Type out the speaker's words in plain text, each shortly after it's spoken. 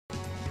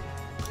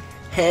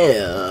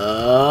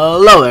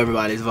Hello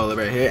everybody, it's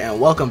Volabear here, and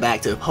welcome back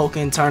to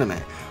Pokken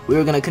Tournament.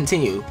 We're gonna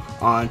continue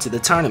on to the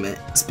tournament.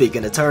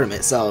 Speaking of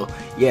tournament, so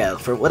yeah,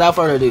 without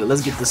further ado,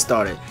 let's get this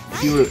started.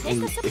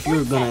 If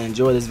you're gonna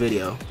enjoy this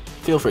video,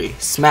 feel free,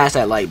 smash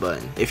that like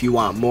button if you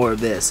want more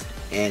of this.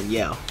 And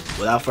yeah,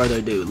 without further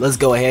ado, let's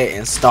go ahead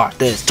and start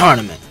this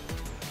tournament.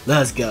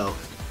 Let's go.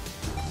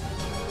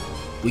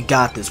 We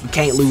got this. We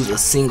can't lose a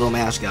single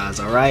match, guys.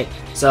 Alright,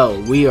 so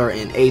we are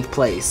in 8th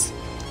place.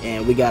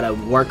 And we gotta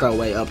work our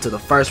way up to the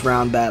first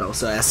round battle.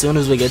 So as soon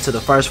as we get to the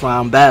first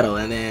round battle,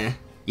 and then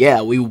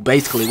yeah, we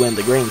basically win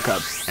the Green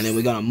Cup, and then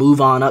we're gonna move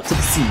on up to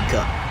the Seed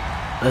Cup.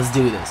 Let's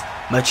do this.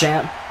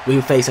 Machamp,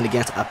 we're facing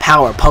against a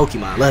power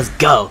Pokemon. Let's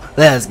go.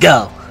 Let's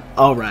go.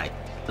 All right,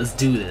 let's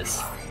do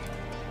this.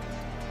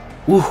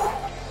 Woo.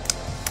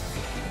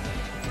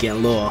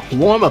 Getting a little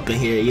warm up in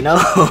here, you know.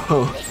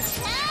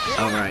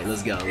 All right,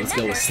 let's go. Let's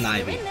go with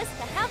Snivy.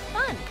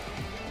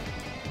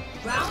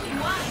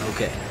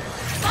 Okay.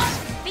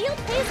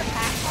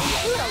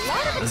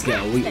 Let's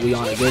go. We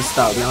on a good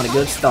start. We on a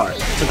good start.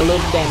 Took a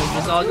little damage.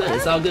 It's all good.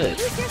 It's all good.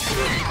 Get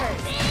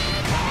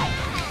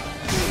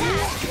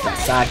that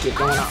sidekick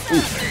going on.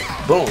 Ooh.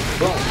 Boom.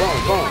 Boom.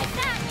 Boom. Boom.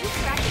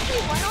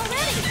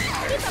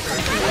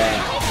 Yeah.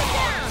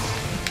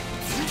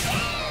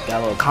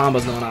 Got little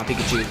combos going on,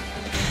 Pikachu.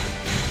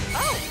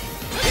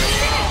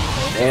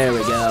 There we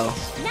go.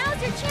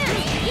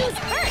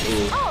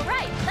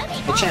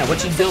 Machamp,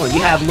 what you doing?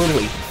 You have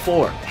literally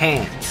 4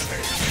 hands.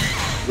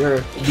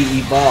 You're the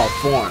evolved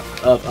form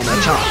of a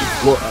Machamp.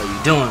 What are you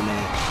doing,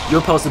 man?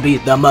 You're supposed to be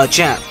the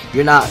Machamp.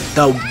 You're not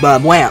the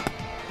Wamp.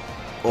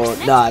 Or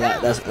nah,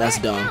 that's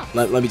dumb.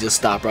 Let me just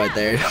stop right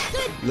there.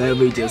 Let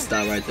me just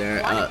stop right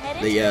there.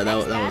 Yeah, that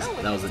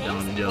was a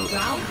dumb joke.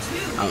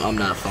 I'm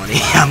not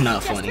funny. I'm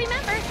not funny.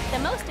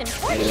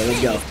 Anyway,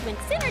 let's go.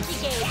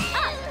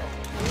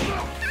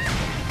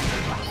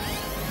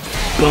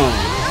 Boom.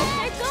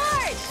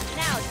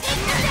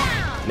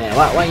 Man,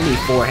 why you need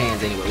 4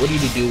 hands anyway? What do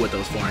you do with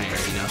those 4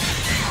 hands, you know?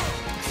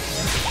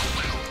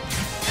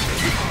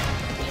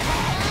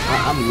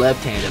 I'm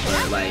left-handed,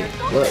 but like,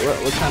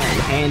 what kind of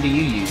hand do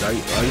you use? Are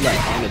you like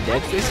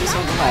ambidextrous or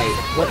something? Like,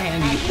 what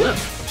hand do you?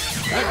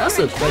 That's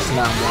a question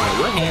I'm wondering.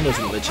 What hand is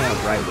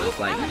Machamp right with?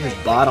 Like, his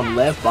bottom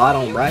left,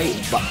 bottom right,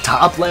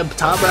 top left,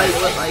 top right?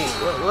 What? Like,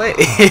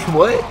 what?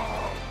 What?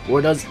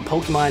 Or does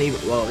Pokemon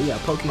even? Well, yeah,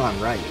 Pokemon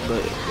right,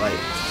 but like,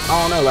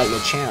 I don't know, like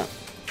Machamp.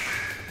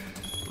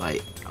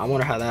 Like, I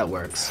wonder how that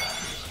works.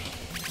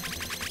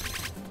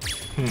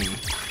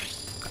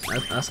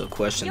 That's a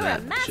question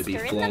that should be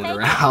flown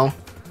around.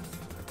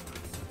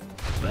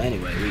 But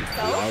anyway, we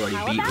already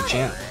beat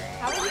Machamp.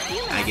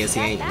 I guess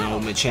he ain't no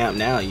Machamp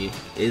now,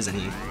 isn't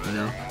he? You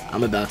know,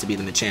 I'm about to be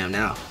the Machamp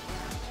now.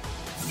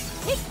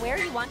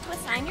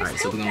 Alright,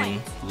 so we're gonna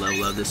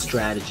level up this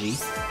strategy.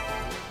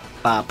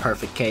 5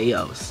 perfect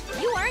KOs.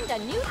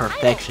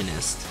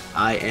 Perfectionist.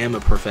 I am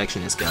a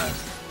perfectionist, guys.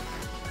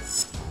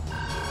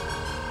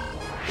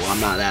 Well,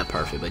 I'm not that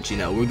perfect, but you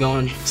know, we're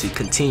going to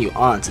continue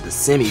on to the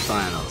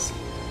semifinals.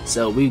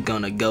 So we're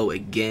gonna go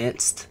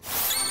against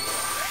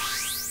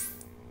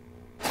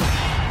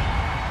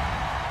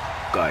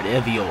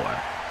Gardevoir.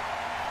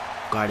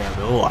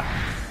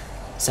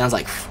 Sounds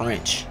like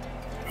French.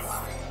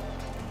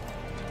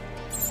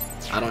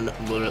 I don't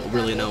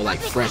really know like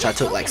French. I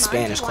took like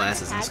Spanish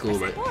classes in school,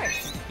 but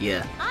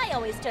yeah. I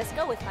always just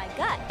go with my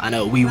gut. I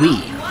know, oui.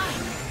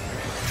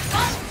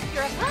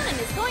 Your opponent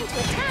is going to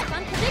attack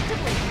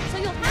unpredictably, so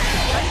you'll have to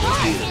be on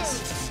guard.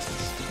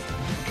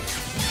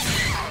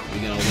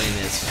 We're gonna win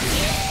this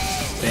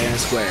fair and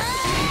square.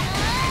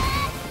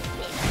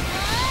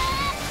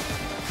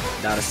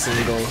 Not a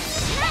single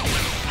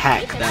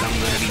hack that I'm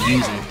gonna be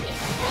using.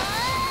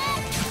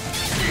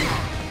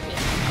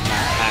 I'm not a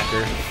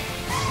hacker.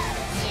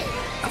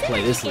 I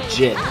play this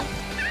legit. I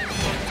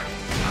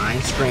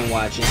ain't screen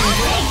watching.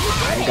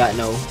 I ain't got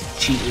no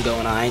cheating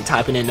going on. I ain't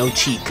typing in no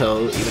cheat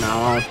code, even though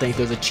I don't think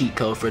there's a cheat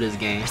code for this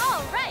game.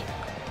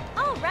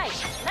 Alright.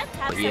 Let's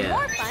have some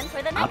more fun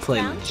for the next I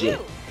play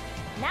legit.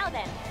 Now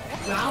then,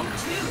 round 2.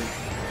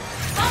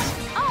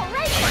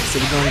 Alright, so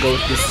we're gonna go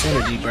with this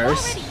synergy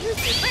burst.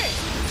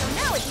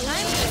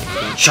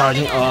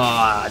 Charging.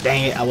 Oh,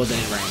 dang it! I wasn't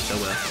in range. So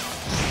well.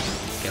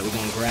 Okay, we're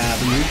gonna grab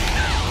you.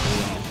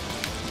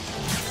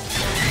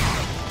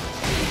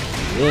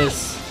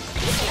 This.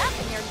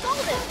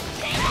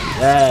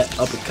 That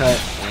uppercut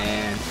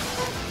and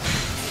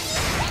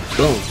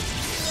boom,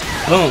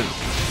 boom.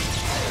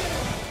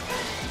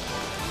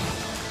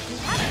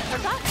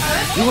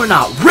 You are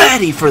not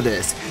ready for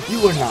this.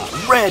 You are not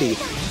ready.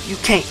 You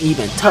can't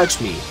even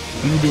touch me.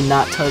 You did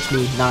not touch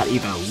me, not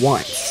even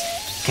once.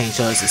 Can't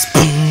touch this.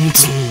 Can't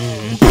touch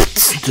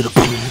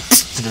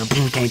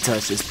this. Can't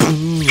touch this.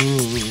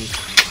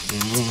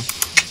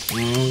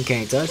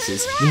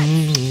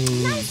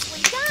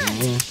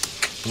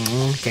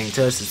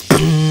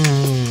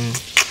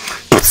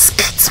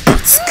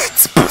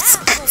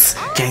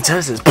 Can't touch this. Can't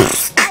touch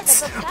this.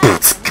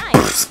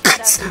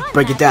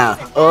 Break it down.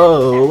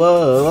 Oh,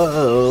 whoa,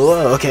 whoa,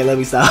 whoa. Okay, let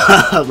me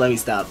stop. Let me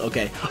stop.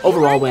 Okay,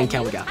 overall win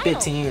count we got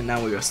 15, and now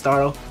we're a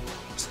starter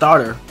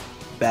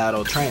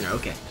battle trainer.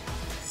 Okay,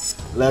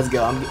 let's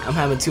go. I'm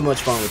having too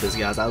much fun with this,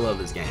 guys. I love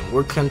this game.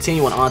 We're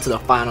continuing on to the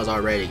finals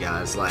already,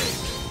 guys. Like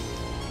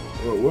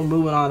we're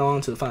moving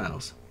on to the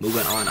finals.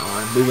 Moving on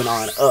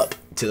up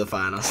to the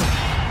finals.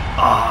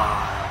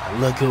 Ah,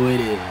 look who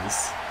it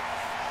is.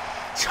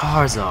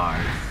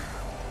 Charizard.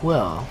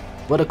 Well,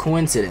 what a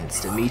coincidence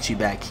to meet you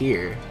back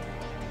here.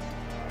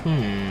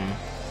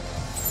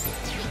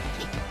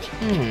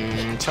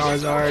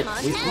 Charizard,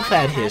 we've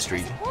had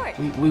history.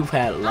 We've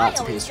had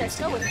lots of histories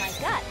together.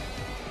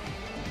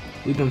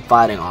 We've been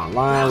fighting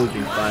online, we've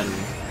been fighting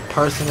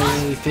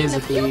personally,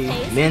 physically,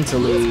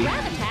 mentally,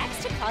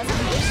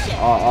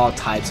 all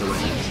types of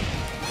ways.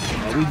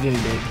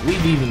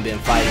 We've even been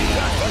fighting in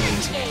our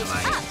dreams, man.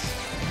 Like,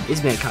 it's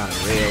been kind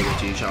of real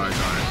with you,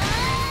 Charizard.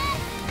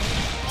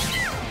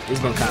 It's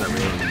been kind of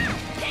real, man.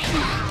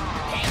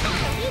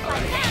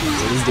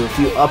 So let's do a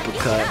few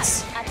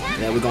uppercuts.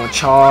 Then we're gonna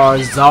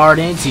Charizard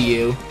into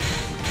you.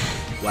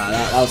 Wow,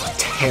 that was a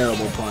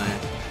terrible plan.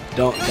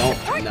 Nah.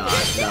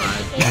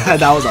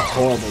 That was a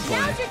horrible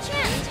plan.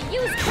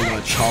 We're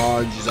gonna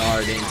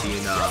Charizard into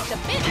you, nah.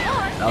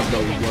 That was the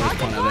worst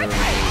pun I've ever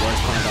made.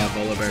 Worst pun about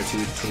Polar Bear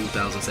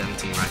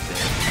 2017 right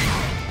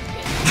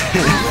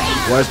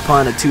there. Worst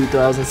pun of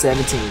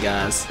 2017,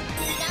 guys.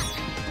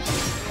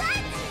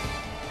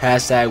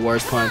 Hashtag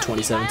worst pun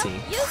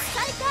 2017.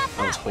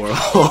 That was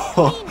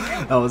horrible.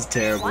 That was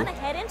terrible.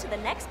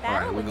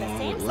 Alright, we're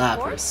going with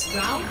Lapras.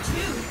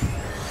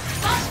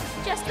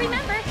 Just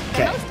remember,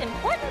 the most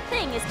important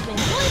thing is to enjoy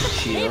the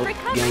Shield.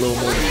 Getting a little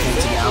more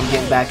defensive now. I'm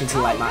getting back into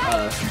like my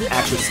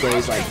actual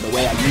stage, like the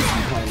way I used to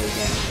be playing this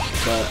game.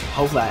 But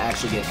hopefully I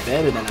actually get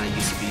better than I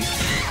used to be.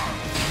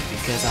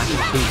 Because I can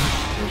be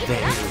the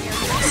very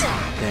best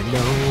that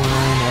no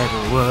one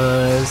ever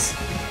was.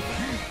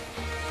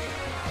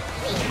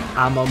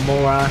 I'm a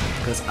moron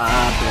because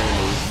I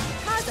barely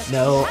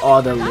know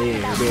all the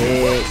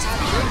lyrics.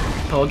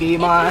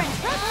 Pokemon,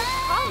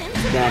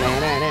 na na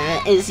na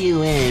na, it's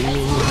you and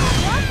me.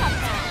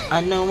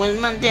 I know it's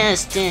my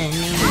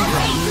destiny.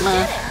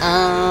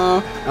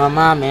 I'm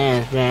my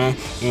man's friend,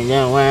 and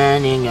the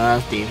winning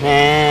of the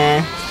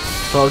man.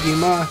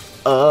 Pokemon,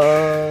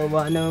 oh,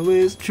 I know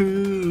it's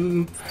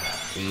true.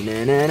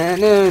 Na na na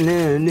na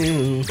na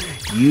na.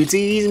 You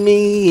tease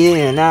me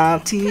and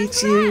I'll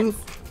teach you.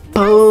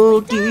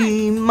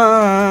 Pokemon,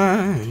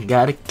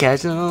 gotta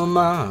catch 'em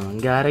all,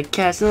 gotta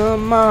catch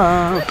 'em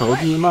all.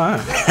 Pokemon.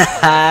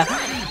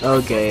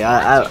 Okay,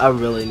 I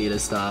really need to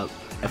stop.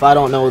 If I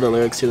don't know the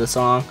lyrics to the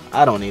song,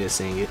 I don't need to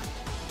sing it.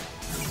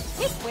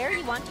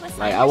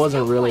 Like, I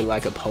wasn't really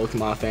like a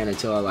Pokemon fan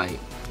until I like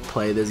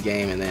played this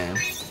game, and then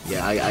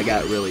yeah, I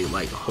got really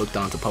like hooked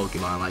onto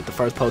Pokemon. Like the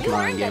first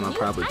Pokemon game I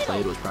probably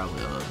played was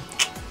probably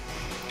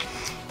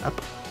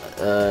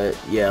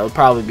yeah, it would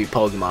probably be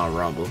Pokemon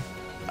Rumble.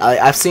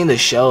 I've seen the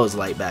shows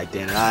like back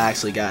then, and I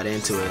actually got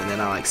into it, and then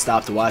I like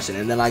stopped watching,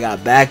 and then I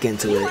got back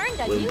into it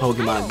when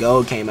Pokemon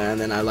Go came out,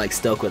 and then I like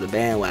stuck with the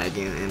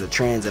bandwagon and the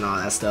trends and all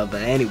that stuff.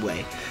 But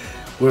anyway,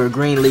 we're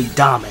Green League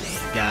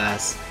dominated,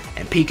 guys,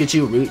 and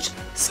Pikachu reached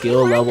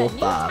skill level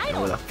 5, and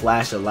with a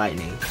flash of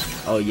lightning.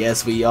 Oh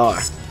yes, we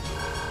are.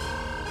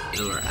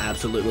 You were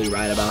absolutely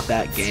right about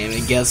that game,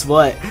 and guess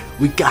what?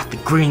 We got the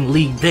Green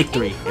League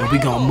victory, and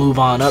we're gonna move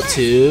on up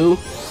to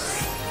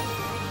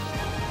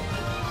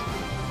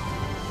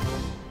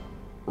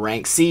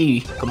rank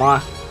C. Come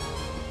on.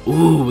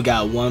 Ooh, we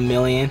got 1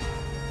 million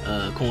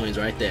coins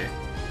right there.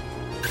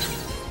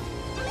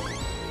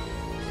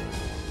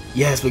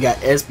 Yes, we got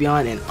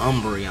Espeon and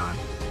Umbreon.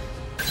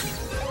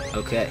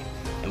 Okay,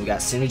 and we got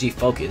Synergy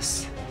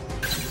Focus.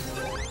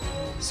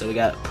 So we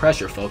got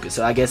Pressure Focus.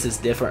 So I guess it's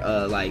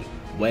different like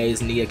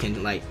ways Nia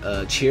can like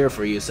cheer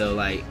for you. So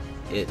like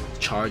it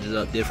charges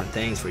up different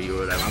things for you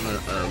or whatever. I'm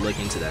gonna look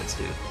into that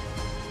too.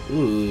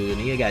 Ooh,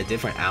 Nia got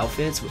different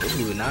outfits.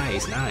 Ooh,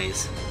 nice,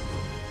 nice.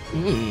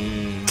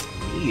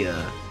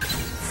 Yeah.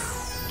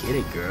 Get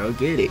it, girl.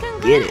 Get it.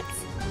 Congrats. Get it.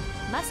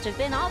 Must have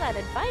been all that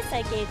advice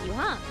I gave you,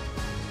 huh?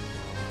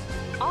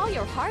 All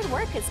your hard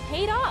work has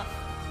paid off.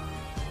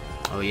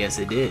 Oh, yes,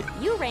 it did.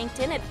 You ranked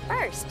in at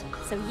first,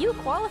 so you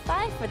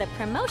qualify for the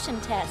promotion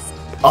test.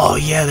 Oh,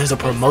 yeah, there's a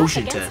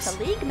promotion test.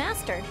 The League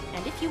Master,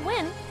 and if you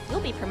win,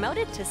 you'll be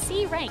promoted to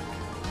C rank.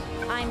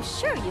 I'm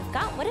sure you've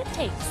got what it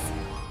takes.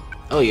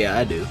 Oh, yeah,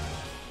 I do.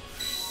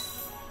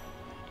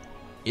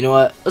 You know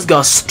what? Let's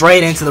go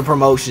straight into the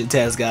promotion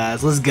test,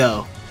 guys. Let's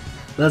go.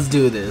 Let's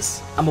do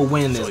this. I'm gonna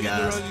win this,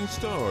 guys. So you're the rising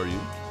star, are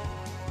you?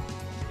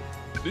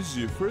 This is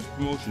your first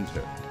promotion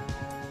test,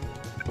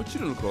 but you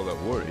don't look all that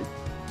worried.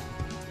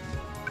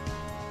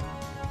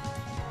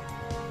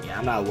 Yeah,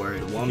 I'm not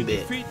worried one bit.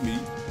 If you defeat me,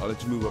 I'll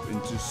let you move up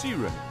into C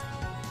rank.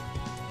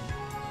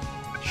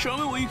 Show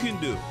me what you can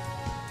do.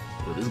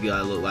 Well, this guy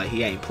look like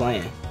he ain't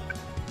playing.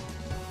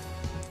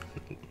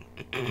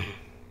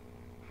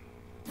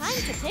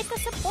 Time to pick a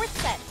support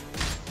set.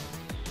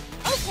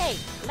 Okay,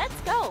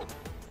 let's go.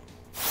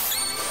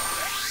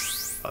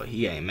 Oh,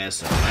 he ain't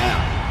messing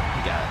around.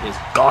 He got his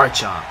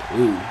Garchomp.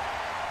 Ooh.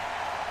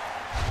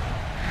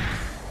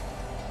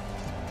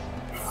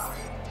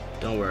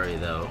 Don't worry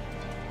though.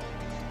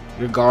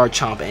 Your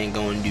Garchomp ain't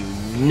gonna do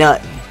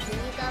nothing.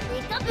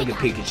 Look at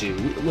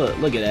Pikachu.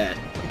 Look at that.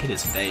 Look at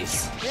his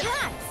face.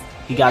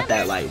 He got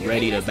that like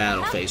ready to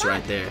battle face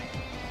right there.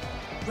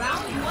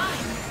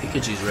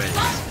 Pikachu's ready.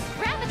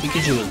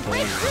 Pikachu was born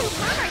ready.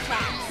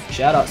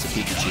 Shout out to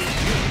Pikachu.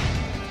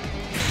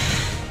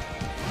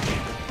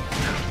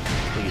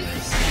 Look at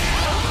this.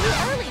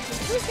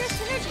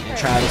 And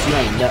Travis, you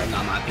ain't nothing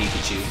on my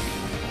Pikachu.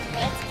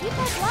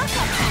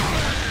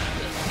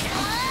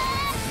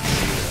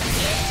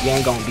 You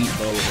ain't gonna beat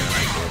Bowler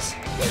like this.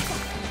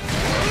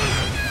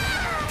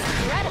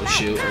 Oh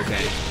shoot,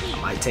 okay. I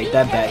might take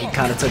that back. He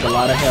kinda took a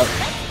lot of help.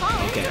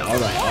 Okay,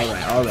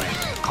 alright.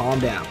 Calm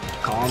down.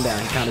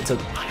 He kinda took...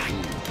 Alright.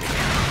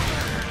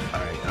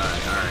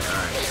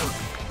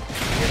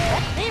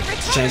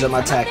 Let's change up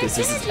my tactics.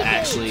 This is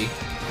actually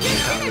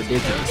getting kinda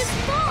ridiculous.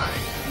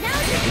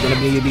 You're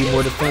gonna need to be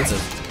more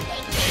defensive.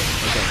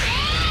 Okay.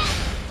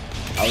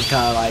 I was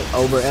kinda like I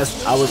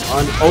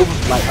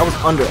was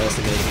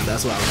underestimating him.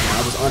 That's what I was doing.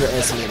 I was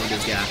underestimating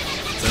this guy.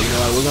 So you know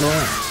what, we're gonna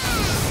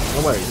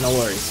win. No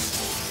worries.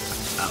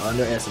 I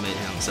underestimated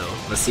him, so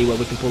let's see what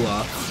we can pull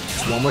off.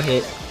 Just one more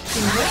hit.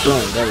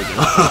 Boom, there we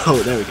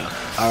go. There we go.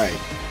 Alright.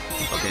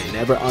 Okay,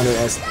 never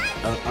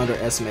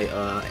underestimate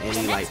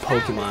any like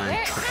Pokemon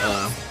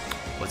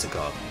what's it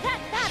called?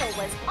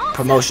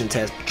 Promotion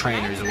test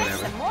trainers or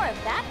whatever.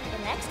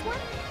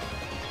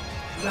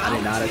 I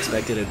did not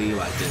expect it to be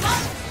like this.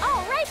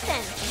 Alright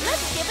then,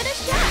 let's give it a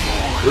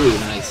shot. Ooh,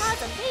 nice.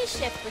 Cause a phase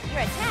shift with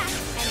your attack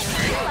and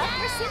heal up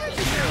for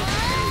synergy.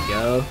 There we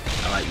go.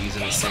 I like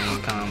using the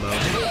same combo.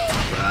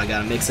 But I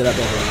gotta mix it up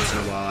every once in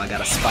a while. I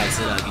gotta spice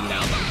it up, you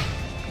know.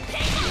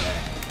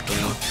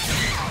 Yeah.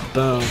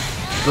 Boom.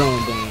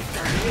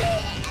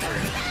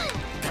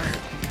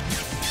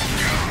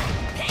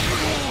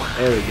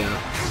 There we go.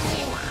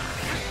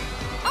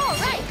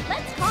 Alright,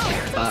 let's call it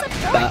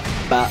some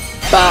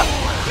Bop.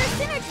 Your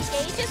synergy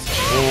gauge is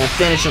full. And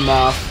finish him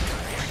off.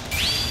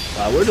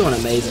 Wow, we're doing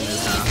amazing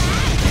this time.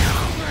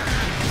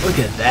 Look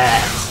at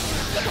that.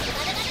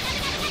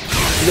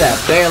 You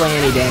got barely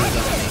any damage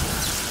on me.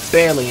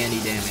 Barely any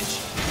damage.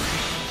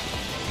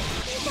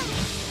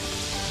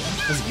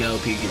 Let's go,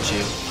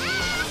 Pikachu.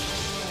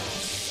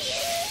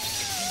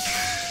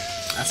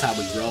 That's how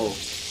we roll.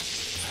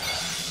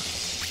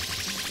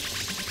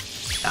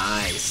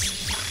 Nice.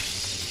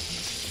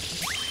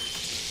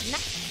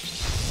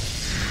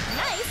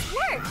 Nice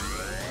work.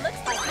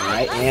 Looks like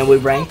Alright, and we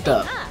ranked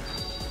up.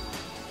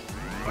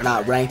 We're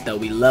not ranked though,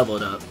 we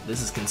leveled up.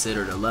 This is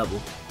considered a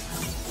level.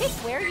 Pick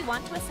where you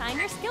want to assign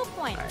your skill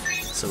points.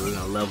 Alright, so we're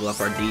gonna level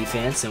up our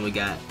defense, and we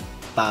got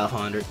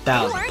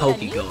 500,000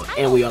 Pokegold,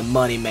 and we are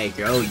money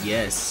maker. Oh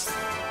yes,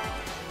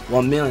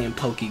 1 million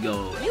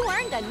Pokegold. You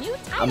earned a new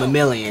title. I'm a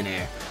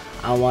millionaire.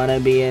 I wanna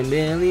be a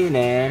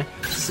millionaire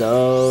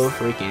so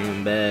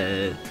freaking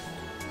bad.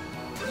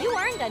 You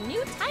earned a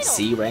new title.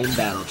 C rank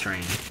battle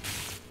train.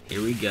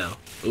 Here we go.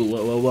 Ooh,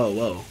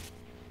 whoa.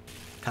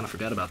 Kinda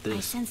forgot about I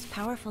this. sensed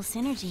powerful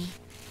synergy.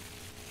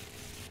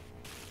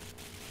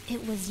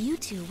 It was you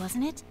two,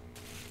 wasn't it?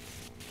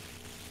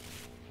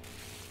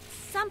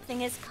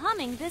 Something is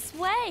coming this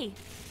way.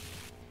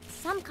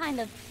 Some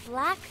kind of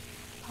black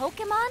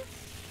Pokemon?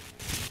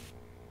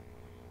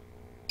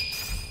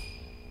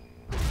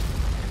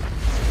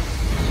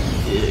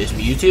 It's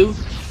Mewtwo?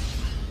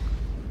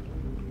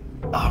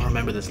 Oh, I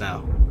remember this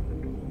now.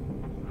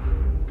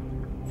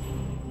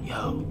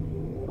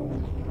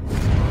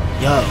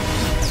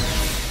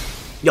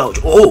 Yo,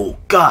 oh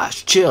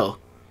gosh, chill.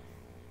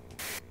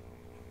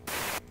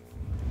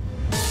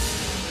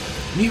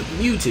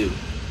 Mewtwo.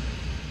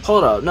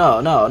 Hold up, no.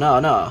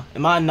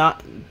 Am I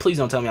not? Please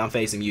don't tell me I'm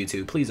facing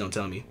Mewtwo. Please don't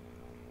tell me.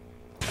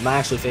 Am I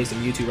actually facing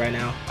Mewtwo right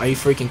now? Are you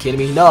freaking kidding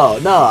me? No,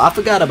 I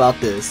forgot about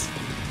this.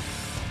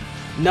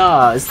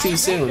 No, it's too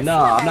soon. No,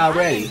 I'm not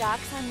ready.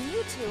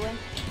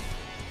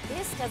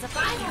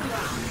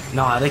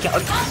 No, they got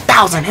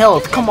 1,000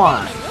 health. Come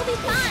on.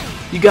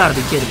 You gotta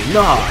be kidding me.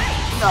 No,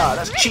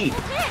 that's cheap.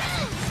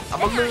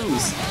 I'ma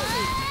lose.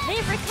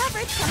 They've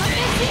recovered some of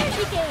their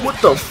synergy gains. What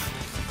the f?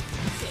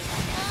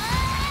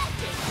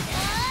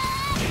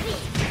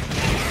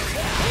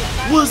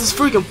 What is this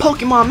freaking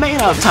Pokemon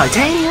made out of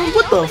titanium?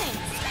 What the f?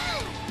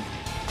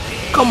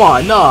 Come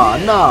on, nah.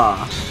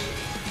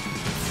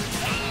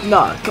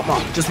 Nah, come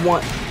on, just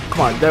one.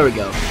 Come on, there we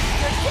go.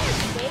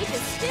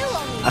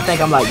 I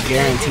think I'm like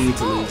guaranteed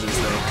to lose this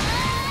though.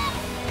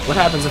 What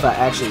happens if I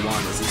actually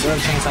won this? Is there a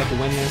chance I can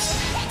win this?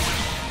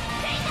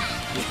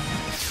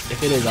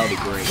 If it is, I'll be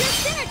great. Your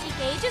synergy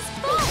gauge is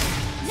full.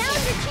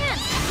 Now's your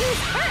chance.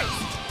 Use first.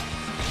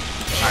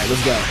 Alright,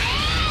 let's go.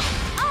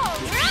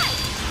 Alright,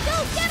 go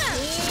get him.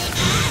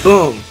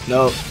 Boom.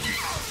 Nope.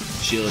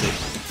 Shielded.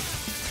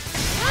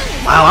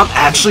 Wow, I'm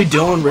actually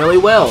doing really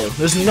well.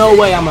 There's no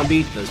way I'm gonna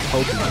beat this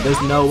Pokemon.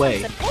 There's no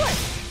way.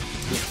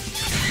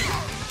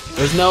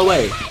 There's no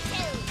way.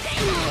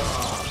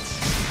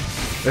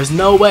 There's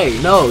no way.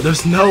 No,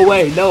 there's no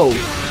way. No.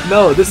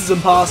 No, this is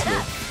impossible.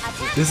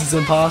 This is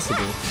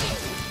impossible.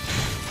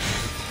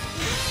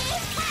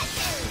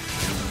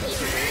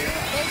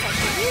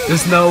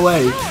 There's no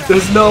way.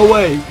 There's no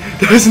way.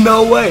 There's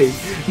no way.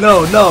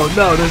 No, no,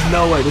 no. There's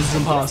no way. This is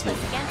impossible.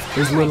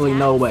 There's literally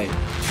no way.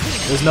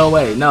 There's no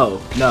way. No,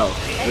 no.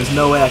 There's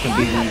no way I can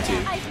beat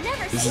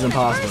Mewtwo. This is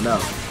impossible. No.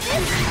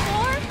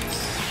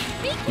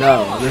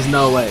 No, there's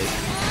no way.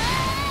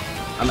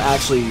 I'm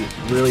actually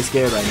really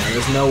scared right now.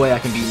 There's no way I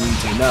can beat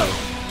Mewtwo. No.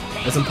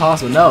 That's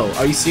impossible. No.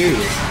 Are you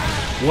serious?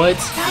 What?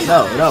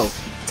 No, no.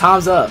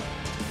 Time's up.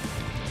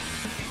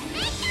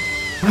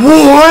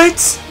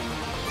 What?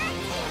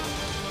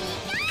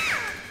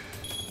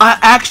 I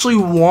actually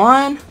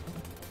won?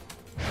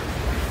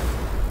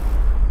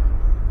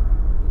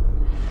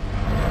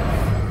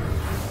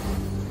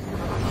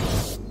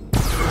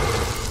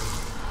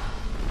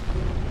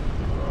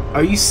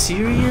 Are you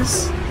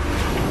serious?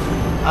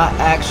 I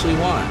actually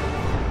won.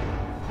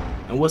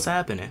 And what's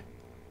happening?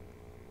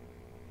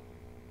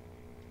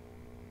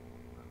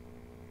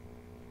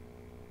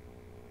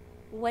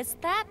 Was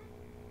that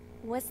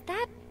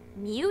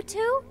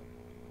Mewtwo?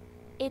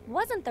 It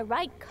wasn't the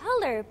right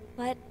color,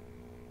 but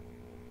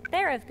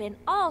there have been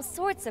all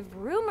sorts of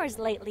rumors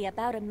lately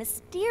about a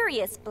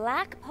mysterious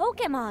black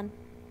Pokemon.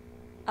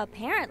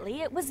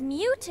 Apparently it was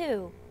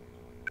Mewtwo.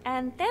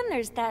 And then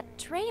there's that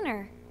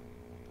trainer.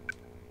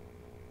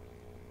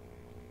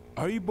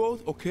 Are you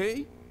both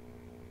okay?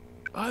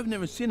 I've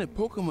never seen a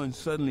Pokemon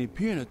suddenly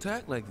appear and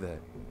attack like that.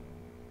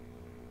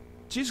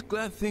 Just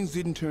glad things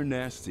didn't turn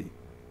nasty.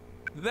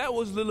 That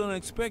was a little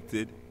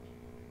unexpected,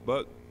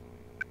 but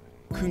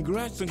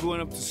congrats on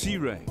going up to C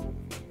rank.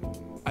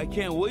 I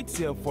can't wait to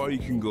see how far you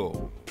can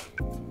go.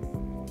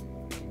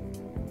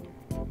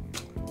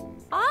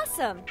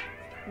 Awesome!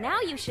 Now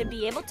you should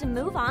be able to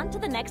move on to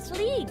the next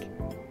league.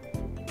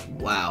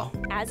 Wow.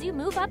 As you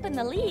move up in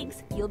the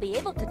leagues, you'll be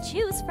able to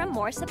choose from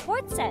more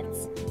support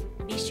sets.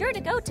 Be sure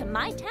to go to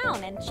my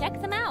town and check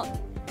them out.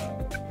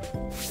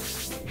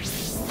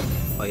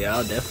 Oh yeah,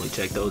 I'll definitely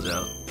check those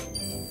out.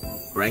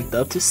 Ranked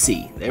up to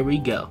C. There we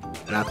go.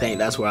 And I think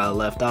that's where I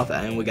left off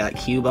at. And we got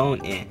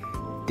Cubone and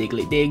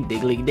Diggly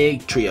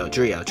Dig, Trio. We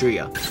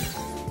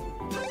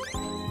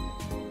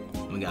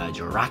got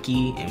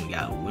Jiraki and we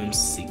got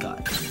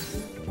Whimsicott.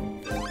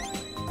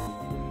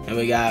 And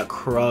we got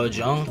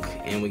Crowjunk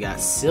and we got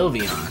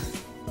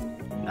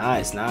Sylveon.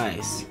 Nice,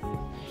 nice.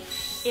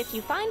 If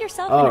you find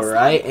yourself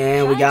Alright,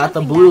 and we got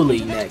the Blue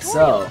League next,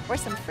 so for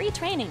some free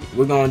training.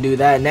 We're gonna do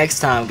that next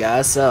time,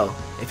 guys. So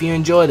if you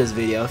enjoyed this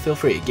video, feel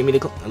free to give me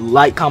the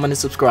like, comment, and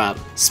subscribe.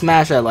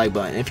 Smash that like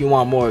button. If you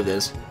want more of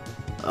this,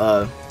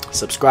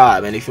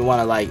 subscribe. And if you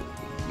want to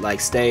like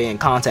stay in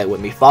contact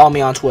with me, follow me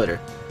on Twitter.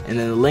 And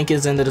then the link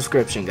is in the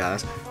description,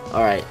 guys.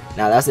 Alright,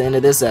 now that's the end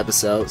of this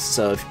episode.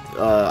 So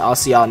I'll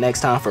see y'all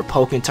next time for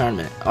Pokken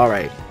Tournament.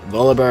 Alright,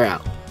 Volibear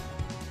out.